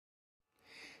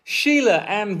Sheila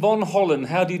Ann von Hollen,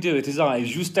 how do you do? It is I,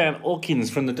 Justin Hawkins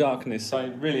from the darkness. I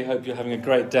really hope you're having a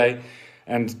great day,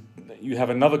 and you have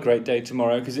another great day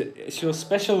tomorrow, because it's your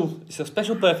special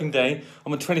birthing day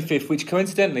on the 25th, which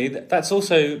coincidentally that's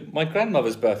also my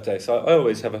grandmother's birthday. So I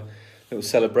always have a little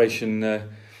celebration.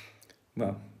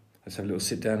 Well, let's have a little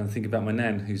sit down and think about my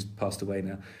nan, who's passed away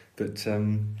now. But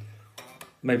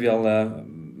maybe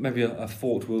a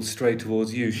thought will stray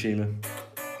towards you, Sheila,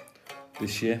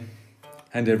 this year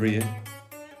and every year.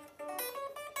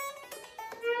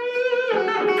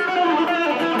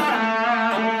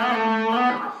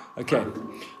 Okay,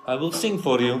 I will sing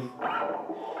for you.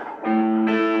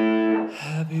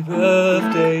 Happy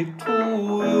birthday to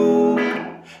you.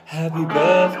 Happy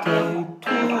birthday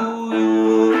to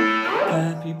you.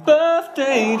 Happy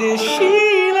birthday, dear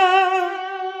Sheila.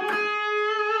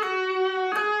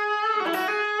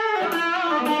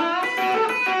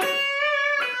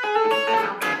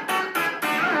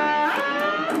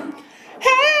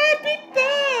 Happy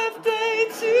birthday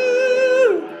to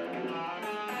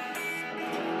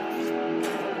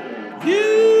you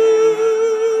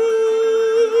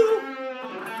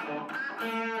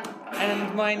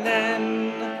and my nan.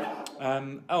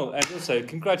 Oh, and also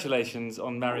congratulations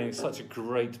on marrying such a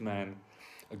great man,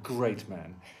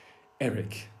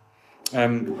 Eric.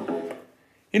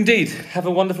 Indeed, have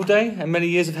a wonderful day and many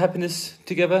years of happiness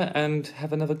together, and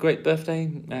have another great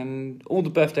birthday, and all the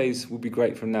birthdays will be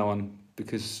great from now on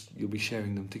because you'll be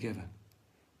sharing them together.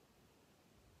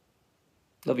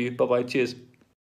 Love you, bye-bye, cheers.